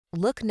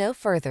Look no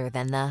further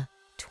than the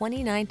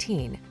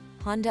 2019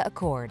 Honda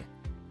Accord.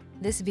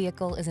 This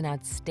vehicle is an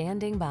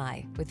outstanding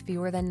buy with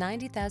fewer than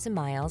 90,000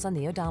 miles on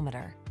the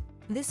odometer.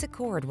 This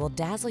Accord will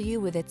dazzle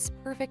you with its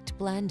perfect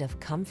blend of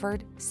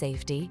comfort,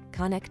 safety,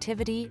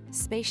 connectivity,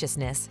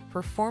 spaciousness,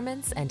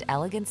 performance, and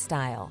elegant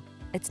style.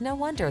 It's no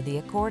wonder the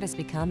Accord has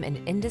become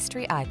an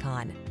industry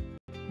icon.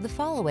 The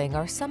following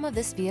are some of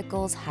this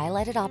vehicle's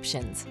highlighted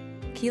options: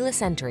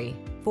 keyless entry,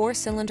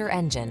 4-cylinder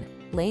engine,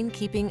 lane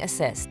keeping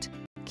assist,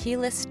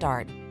 keyless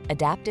start,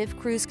 adaptive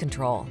cruise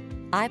control,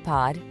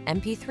 iPod,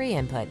 MP3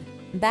 input,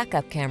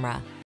 backup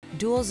camera,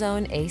 dual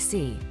zone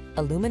AC,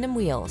 aluminum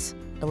wheels,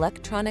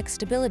 electronic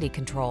stability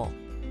control.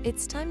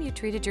 It's time you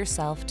treated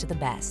yourself to the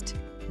best.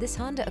 This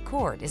Honda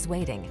Accord is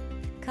waiting.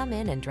 Come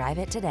in and drive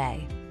it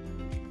today.